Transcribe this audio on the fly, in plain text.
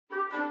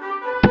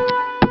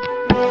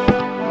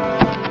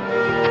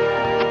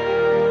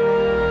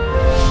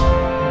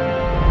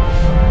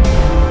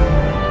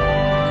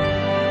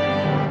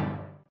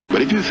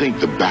think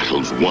the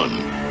battle's won.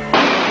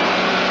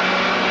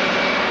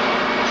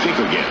 Think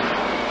again.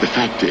 The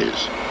fact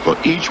is, for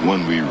each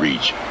one we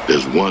reach,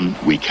 there's one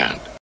we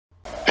can't.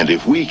 And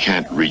if we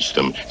can't reach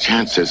them,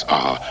 chances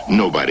are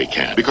nobody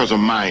can. Because a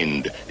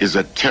mind is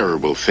a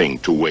terrible thing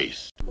to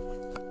waste.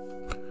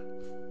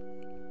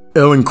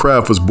 Ellen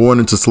Craft was born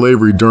into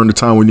slavery during the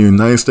time when the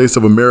United States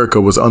of America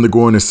was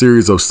undergoing a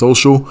series of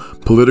social,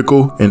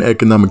 political, and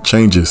economic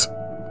changes.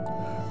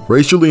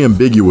 Racially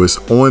ambiguous,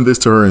 owing this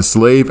to her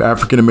enslaved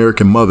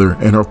African-American mother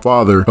and her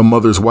father, her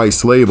mother's white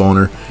slave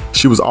owner,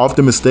 she was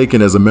often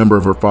mistaken as a member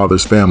of her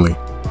father's family.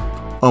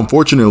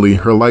 Unfortunately,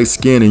 her light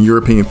skin and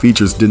European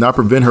features did not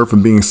prevent her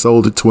from being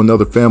sold to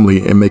another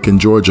family in Macon,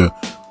 Georgia,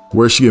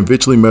 where she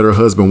eventually met her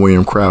husband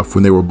William Craft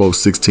when they were both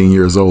 16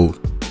 years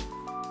old.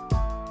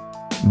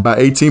 By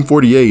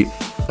 1848,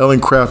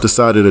 Ellen Craft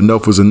decided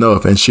enough was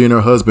enough, and she and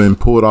her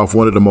husband pulled off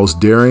one of the most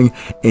daring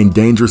and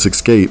dangerous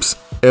escapes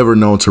ever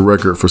known to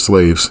record for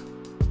slaves.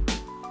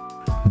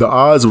 The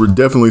odds were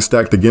definitely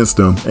stacked against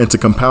them, and to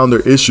compound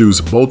their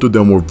issues, both of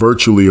them were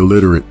virtually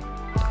illiterate.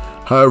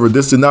 However,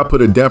 this did not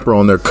put a damper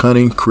on their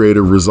cunning,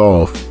 creative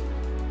resolve.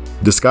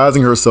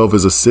 Disguising herself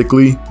as a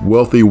sickly,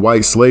 wealthy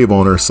white slave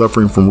owner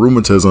suffering from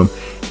rheumatism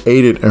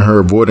aided in her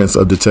avoidance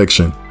of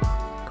detection.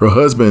 Her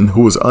husband,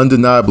 who was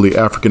undeniably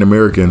African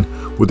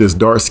American with his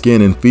dark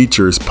skin and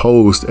features,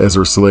 posed as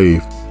her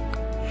slave.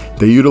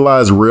 They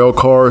utilized rail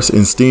cars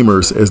and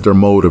steamers as their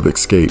mode of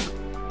escape.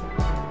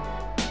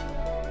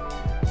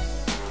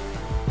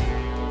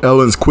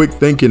 Ellen's quick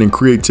thinking and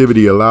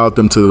creativity allowed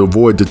them to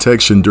avoid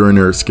detection during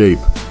their escape.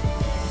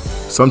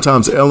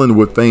 Sometimes Ellen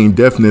would feign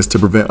deafness to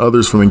prevent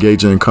others from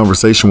engaging in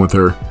conversation with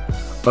her.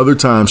 Other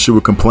times she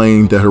would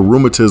complain that her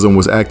rheumatism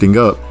was acting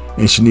up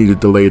and she needed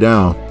to lay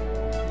down.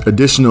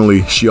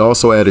 Additionally, she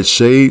also added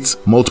shades,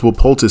 multiple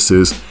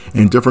poultices,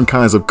 and different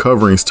kinds of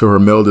coverings to her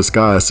male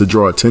disguise to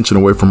draw attention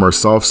away from her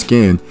soft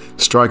skin,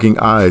 striking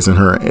eyes, and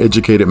her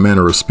educated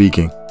manner of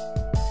speaking.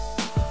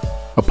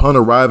 Upon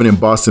arriving in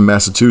Boston,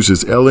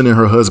 Massachusetts, Ellen and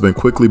her husband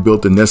quickly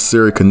built the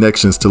necessary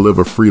connections to live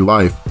a free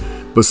life,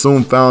 but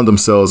soon found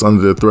themselves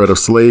under the threat of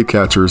slave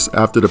catchers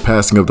after the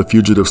passing of the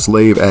Fugitive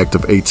Slave Act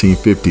of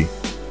 1850.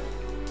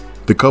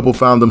 The couple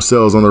found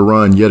themselves on the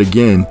run yet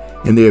again,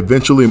 and they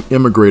eventually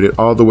immigrated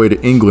all the way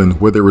to England,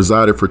 where they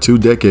resided for 2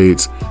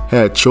 decades,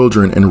 had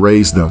children, and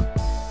raised them.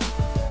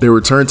 They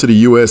returned to the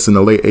US in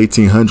the late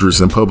 1800s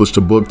and published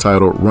a book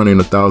titled Running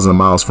 1,000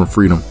 Miles from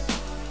Freedom.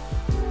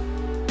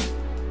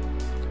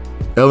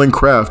 Ellen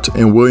Craft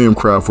and William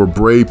Craft were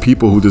brave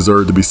people who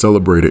deserve to be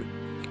celebrated.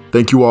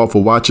 Thank you all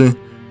for watching.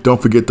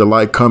 Don't forget to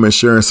like, comment,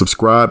 share, and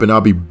subscribe, and I'll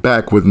be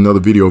back with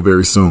another video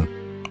very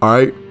soon.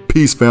 Alright,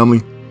 peace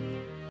family.